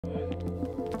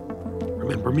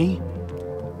remember me?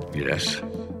 Yes.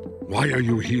 Why are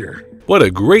you here? What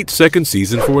a great second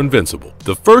season for Invincible.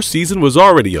 The first season was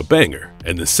already a banger,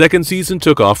 and the second season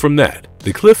took off from that.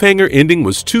 The cliffhanger ending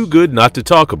was too good not to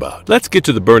talk about. Let's get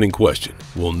to the burning question.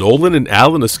 Will Nolan and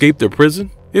Allen escape their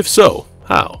prison? If so,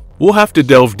 how? We'll have to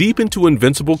delve deep into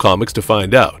Invincible comics to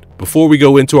find out. Before we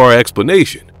go into our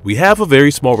explanation, we have a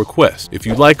very small request. If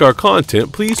you like our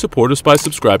content, please support us by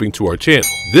subscribing to our channel.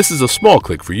 This is a small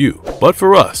click for you, but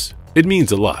for us, it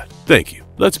means a lot. Thank you.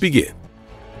 Let's begin.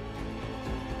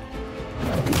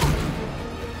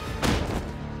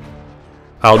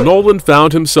 How Nolan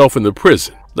found himself in the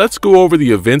prison. Let's go over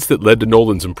the events that led to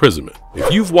Nolan's imprisonment.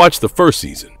 If you've watched the first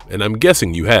season, and I'm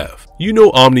guessing you have, you know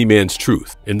Omni-Man's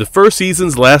truth. In the first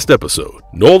season's last episode,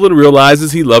 Nolan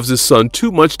realizes he loves his son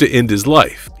too much to end his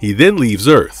life. He then leaves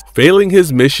Earth, failing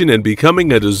his mission and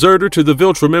becoming a deserter to the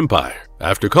Viltrum Empire.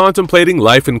 After contemplating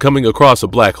life and coming across a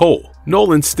black hole,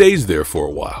 Nolan stays there for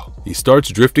a while. He starts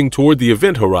drifting toward the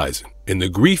event horizon, and the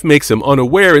grief makes him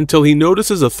unaware until he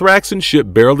notices a Thraxan ship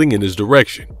barreling in his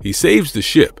direction. He saves the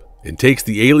ship and takes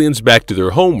the aliens back to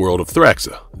their homeworld of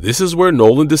Thraxa. This is where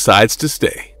Nolan decides to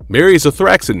stay, marries a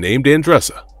Thraxan named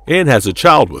Andressa, and has a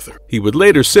child with her. He would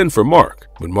later send for Mark.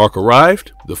 When Mark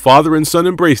arrived, the father and son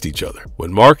embraced each other.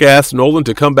 When Mark asked Nolan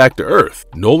to come back to Earth,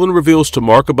 Nolan reveals to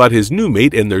Mark about his new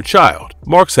mate and their child,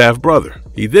 Mark's half-brother.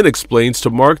 He then explains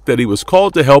to Mark that he was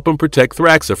called to help him protect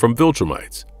Thraxa from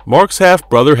Viltrumites. Mark's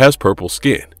half-brother has purple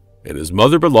skin, and his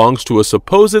mother belongs to a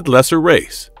supposed lesser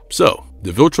race. So,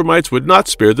 the Viltrumites would not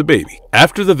spare the baby.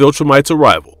 After the Viltrumites'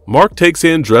 arrival, Mark takes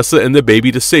Andressa and the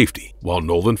baby to safety, while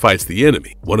Nolan fights the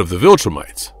enemy. One of the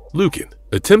Viltrumites, Lucan,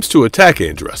 attempts to attack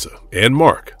Andressa and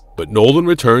Mark, but Nolan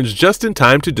returns just in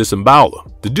time to disembowel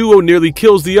him. The duo nearly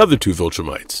kills the other two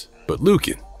Viltrumites, but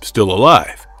Lucan, still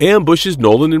alive, ambushes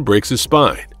Nolan and breaks his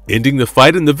spine, ending the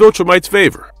fight in the Viltrumites'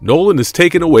 favor. Nolan is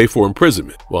taken away for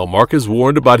imprisonment, while Mark is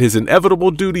warned about his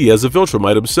inevitable duty as a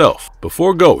Viltrumite himself.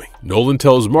 Before going, Nolan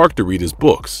tells Mark to read his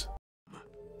books.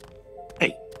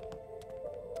 Hey,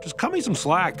 just cut me some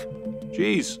slack.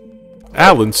 Jeez.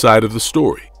 Allen's side of the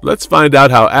story. Let's find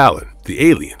out how Allen, the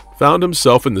alien, found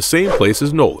himself in the same place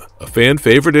as Nolan, a fan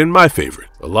favorite and my favorite.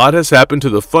 A lot has happened to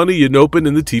the funny Yanopan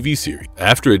in the TV series.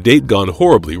 After a date gone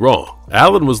horribly wrong,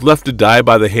 Allen was left to die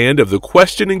by the hand of the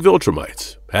questioning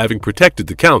Viltrumites. Having protected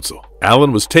the council,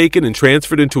 Allen was taken and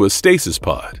transferred into a stasis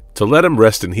pod to let him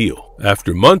rest and heal.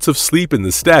 After months of sleep in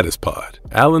the status pod,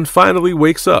 Allen finally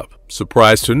wakes up,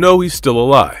 surprised to know he's still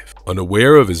alive.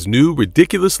 Unaware of his new,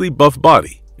 ridiculously buff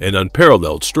body and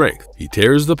unparalleled strength, he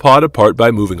tears the pod apart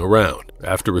by moving around.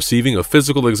 After receiving a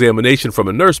physical examination from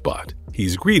a nurse bot,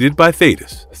 he's greeted by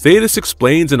Thetis. Thetis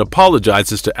explains and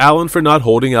apologizes to Allen for not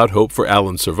holding out hope for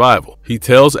Allen's survival. He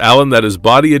tells Allen that his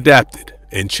body adapted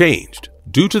and changed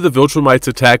due to the Viltrumites'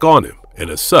 attack on him, and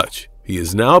as such, he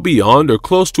is now beyond or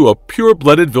close to a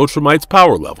pure-blooded Viltrumite's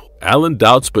power level. Allen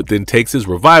doubts but then takes his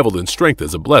revival and strength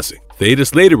as a blessing.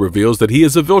 Thetis later reveals that he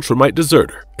is a Viltrumite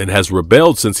deserter and has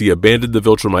rebelled since he abandoned the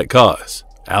Viltrumite cause.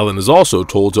 Allen is also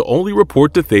told to only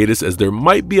report to Thetis as there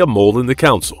might be a mole in the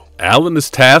council. Allen is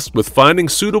tasked with finding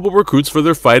suitable recruits for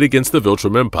their fight against the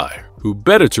Viltrum Empire. Who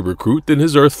better to recruit than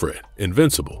his Earth friend,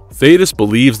 Invincible? Thetis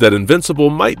believes that Invincible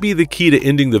might be the key to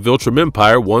ending the Viltrum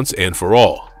Empire once and for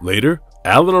all. Later,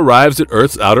 Allen arrives at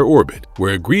Earth's outer orbit,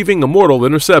 where a grieving immortal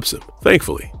intercepts him.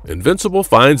 Thankfully, Invincible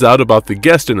finds out about the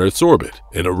guest in Earth's orbit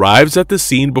and arrives at the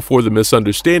scene before the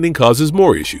misunderstanding causes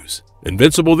more issues.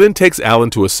 Invincible then takes Allen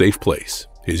to a safe place,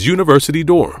 his university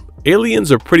dorm.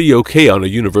 Aliens are pretty okay on a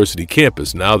university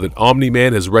campus now that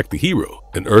Omni-Man has wrecked the hero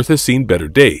and Earth has seen better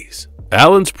days.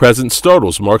 Allen's presence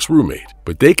startles Mark's roommate,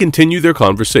 but they continue their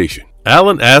conversation.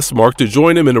 Allen asks Mark to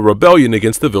join him in a rebellion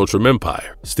against the Viltrum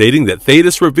Empire, stating that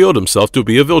Thetis revealed himself to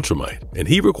be a Viltrumite, and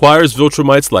he requires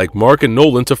Viltrumites like Mark and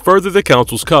Nolan to further the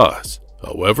Council's cause.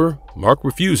 However, Mark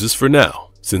refuses for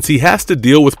now, since he has to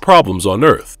deal with problems on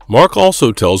Earth. Mark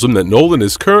also tells him that Nolan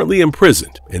is currently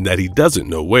imprisoned and that he doesn't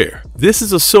know where. This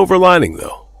is a silver lining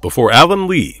though. Before Allen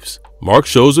leaves, Mark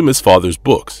shows him his father's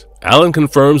books. Allen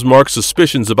confirms Mark's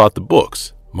suspicions about the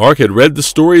books. Mark had read the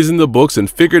stories in the books and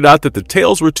figured out that the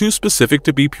tales were too specific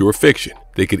to be pure fiction.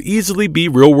 They could easily be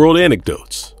real-world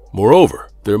anecdotes. Moreover,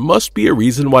 there must be a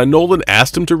reason why Nolan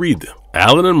asked him to read them.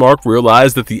 Allen and Mark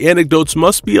realize that the anecdotes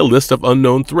must be a list of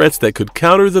unknown threats that could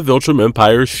counter the Viltrum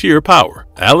Empire's sheer power.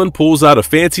 Allen pulls out a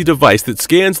fancy device that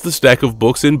scans the stack of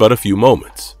books in but a few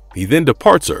moments. He then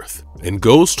departs Earth and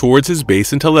goes towards his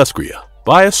base in Telescria.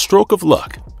 By a stroke of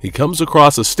luck, he comes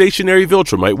across a stationary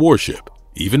Viltrumite warship.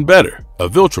 Even better, a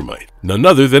Viltrumite, none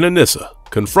other than Anissa,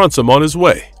 confronts him on his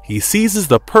way. He seizes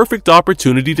the perfect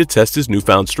opportunity to test his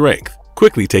newfound strength,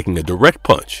 quickly taking a direct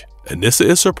punch. Anissa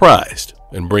is surprised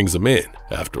and brings him in.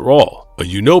 After all, a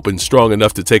Unopan strong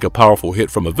enough to take a powerful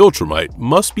hit from a Viltrumite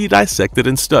must be dissected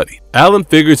and studied. Allen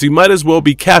figures he might as well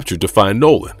be captured to find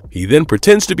Nolan. He then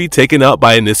pretends to be taken out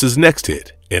by Anissa's next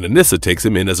hit, and Anissa takes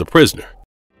him in as a prisoner.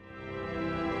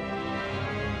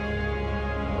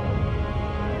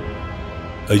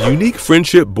 A unique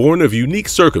friendship born of unique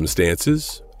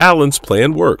circumstances, Allen's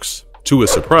plan works. To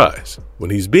his surprise, when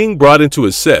he's being brought into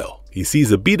his cell, he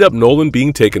sees a beat-up Nolan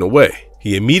being taken away.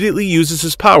 He immediately uses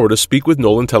his power to speak with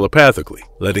Nolan telepathically,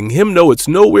 letting him know it's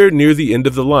nowhere near the end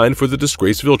of the line for the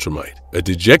disgraced Viltrumite. A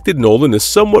dejected Nolan is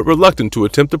somewhat reluctant to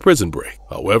attempt a prison break.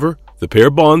 However, the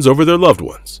pair bonds over their loved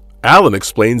ones. Allen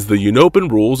explains the Unopan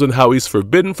rules and how he's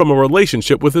forbidden from a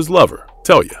relationship with his lover,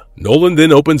 Telia. Nolan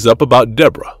then opens up about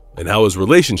Deborah and how his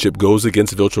relationship goes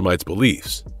against Viltrumite's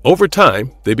beliefs. Over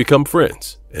time, they become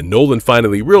friends, and Nolan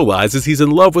finally realizes he's in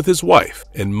love with his wife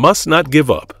and must not give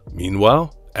up.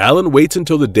 Meanwhile, Allen waits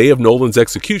until the day of Nolan's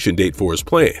execution date for his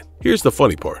plan. Here's the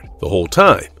funny part. The whole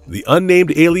time, the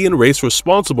unnamed alien race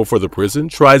responsible for the prison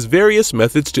tries various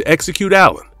methods to execute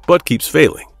Allen, but keeps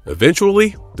failing.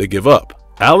 Eventually, they give up.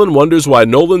 Allen wonders why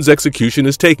Nolan's execution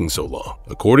is taking so long.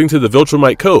 According to the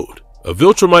Viltrumite code, a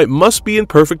Viltrumite must be in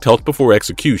perfect health before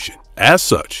execution. As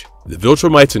such, the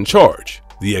Viltrumites in charge,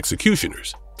 the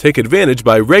executioners, take advantage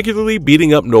by regularly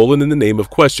beating up Nolan in the name of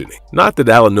questioning. Not that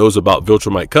Allen knows about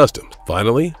Viltrumite customs.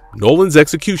 Finally, Nolan's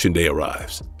execution day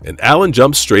arrives, and Allen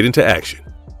jumps straight into action.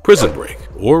 Prison break,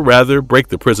 or rather break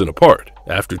the prison apart.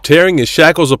 After tearing his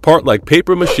shackles apart like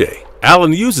paper mache,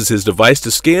 Allen uses his device to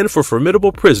scan for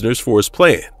formidable prisoners for his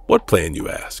plan. What plan, you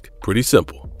ask? Pretty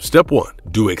simple. Step 1.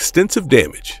 Do extensive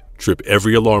damage, trip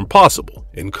every alarm possible,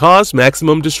 and cause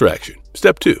maximum distraction.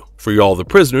 Step 2. Free all the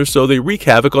prisoners so they wreak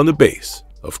havoc on the base.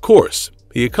 Of course,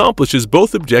 he accomplishes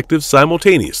both objectives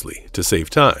simultaneously to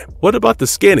save time. What about the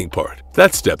scanning part?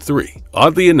 That's step 3.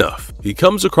 Oddly enough, he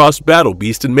comes across Battle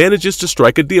Beast and manages to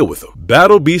strike a deal with him.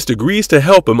 Battle Beast agrees to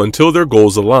help him until their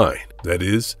goals align. That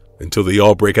is, until they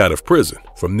all break out of prison.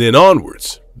 From then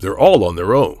onwards, they're all on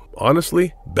their own.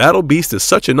 Honestly, Battle Beast is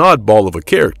such an oddball of a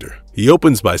character. He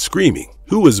opens by screaming,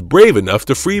 "Who is brave enough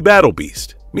to free Battle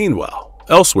Beast?" Meanwhile,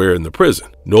 elsewhere in the prison,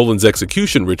 Nolan's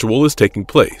execution ritual is taking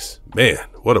place. Man,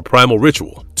 what a primal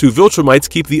ritual. 2 Viltrumites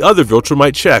keep the other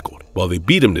Viltrumite shackled while they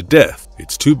beat him to death.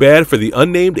 It's too bad for the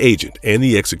unnamed agent and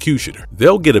the executioner.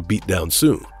 They'll get a beatdown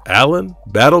soon. Allen,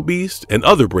 Battle Beast, and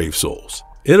other brave souls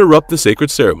interrupt the sacred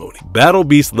ceremony. Battle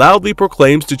Beast loudly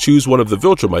proclaims to choose one of the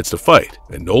Viltrumites to fight,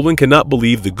 and Nolan cannot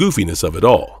believe the goofiness of it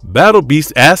all. Battle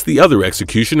Beast asks the other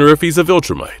executioner if he's a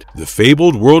Viltrumite, the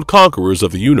fabled world conquerors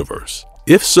of the universe.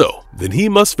 If so, then he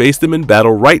must face them in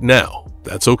battle right now.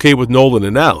 That's okay with Nolan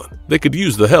and Allen. They could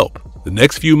use the help. The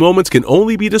next few moments can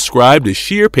only be described as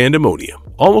sheer pandemonium,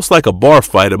 almost like a bar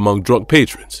fight among drunk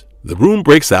patrons. The room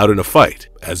breaks out in a fight,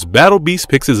 as Battle Beast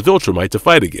picks his Viltrumite to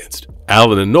fight against.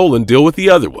 Allen and Nolan deal with the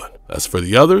other one. As for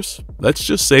the others, let's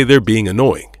just say they're being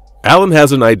annoying. Allen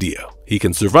has an idea. He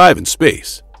can survive in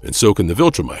space, and so can the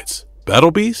Viltrumites.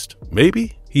 Battle Beast?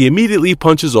 Maybe? He immediately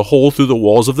punches a hole through the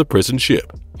walls of the prison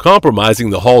ship, compromising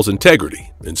the hull's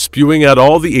integrity and spewing out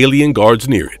all the alien guards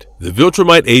near it. The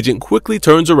Viltrumite agent quickly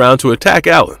turns around to attack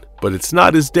Allen, but it's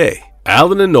not his day.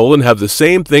 Allen and Nolan have the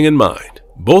same thing in mind.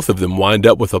 Both of them wind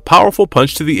up with a powerful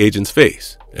punch to the agent's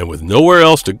face, and with nowhere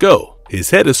else to go, his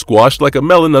head is squashed like a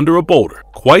melon under a boulder.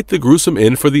 Quite the gruesome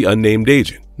end for the unnamed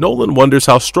agent. Nolan wonders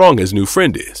how strong his new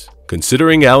friend is,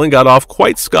 considering Allen got off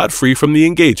quite scot-free from the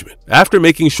engagement. After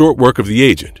making short work of the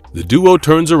agent, the duo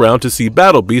turns around to see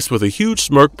Battle Beast with a huge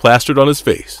smirk plastered on his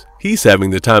face. He's having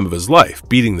the time of his life,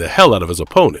 beating the hell out of his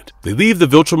opponent. They leave the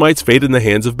Viltrumite's fate in the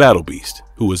hands of Battle Beast,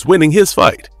 who is winning his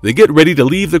fight. They get ready to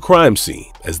leave the crime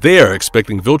scene, as they are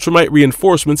expecting Viltrumite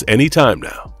reinforcements any time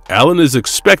now. Allen is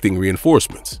expecting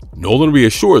reinforcements. Nolan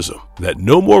reassures him that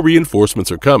no more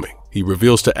reinforcements are coming. He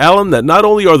reveals to Allen that not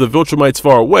only are the Viltrumites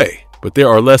far away, but there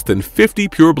are less than 50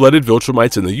 pure-blooded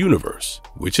Viltrumites in the universe,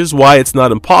 which is why it's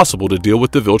not impossible to deal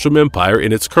with the Viltrum Empire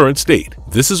in its current state.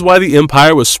 This is why the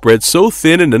Empire was spread so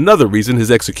thin, and another reason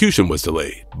his execution was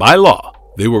delayed. By law,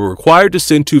 they were required to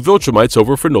send 2 Viltrumites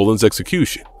over for Nolan's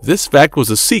execution. This fact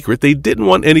was a secret they didn't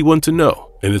want anyone to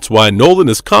know, and it's why Nolan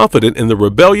is confident in the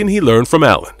rebellion he learned from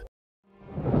Allen.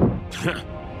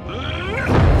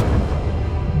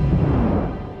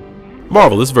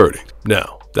 Marvelous verdict.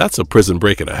 Now, that's a prison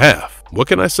break and a half. What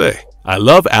can I say? I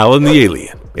love Allen the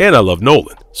alien, and I love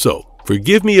Nolan, so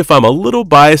forgive me if I'm a little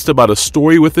biased about a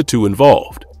story with the two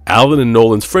involved. Allen and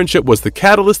Nolan's friendship was the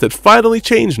catalyst that finally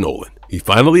changed Nolan. He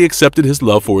finally accepted his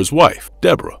love for his wife,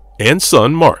 Deborah, and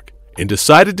son, Mark, and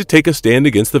decided to take a stand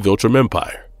against the Viltrum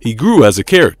Empire. He grew as a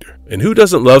character, and who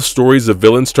doesn't love stories of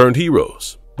villains turned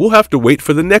heroes? We'll have to wait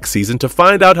for the next season to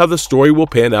find out how the story will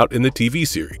pan out in the TV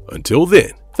series. Until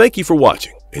then, thank you for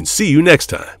watching, and see you next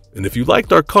time. And if you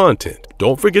liked our content,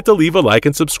 don't forget to leave a like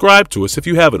and subscribe to us if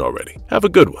you haven't already. Have a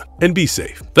good one, and be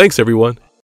safe. Thanks, everyone.